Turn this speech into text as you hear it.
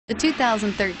The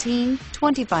 2013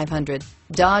 2500.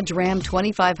 Dodge Ram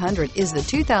 2500 is the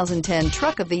 2010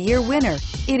 Truck of the Year winner.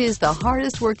 It is the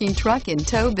hardest working truck in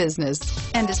tow business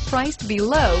and is priced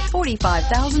below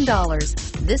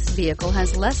 $45,000. This vehicle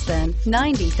has less than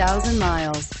 90,000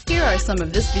 miles. Here are some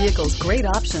of this vehicle's great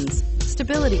options: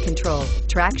 stability control,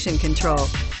 traction control,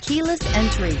 keyless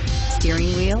entry,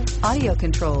 steering wheel audio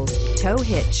controls, tow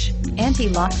hitch,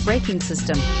 anti-lock braking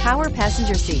system, power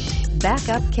passenger seat,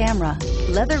 backup camera,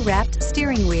 leather-wrapped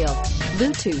steering wheel,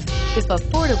 Bluetooth. If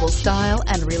affordable style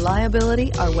and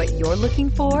reliability are what you're looking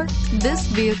for, this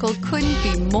vehicle couldn't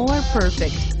be more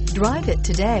perfect. Drive it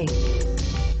today.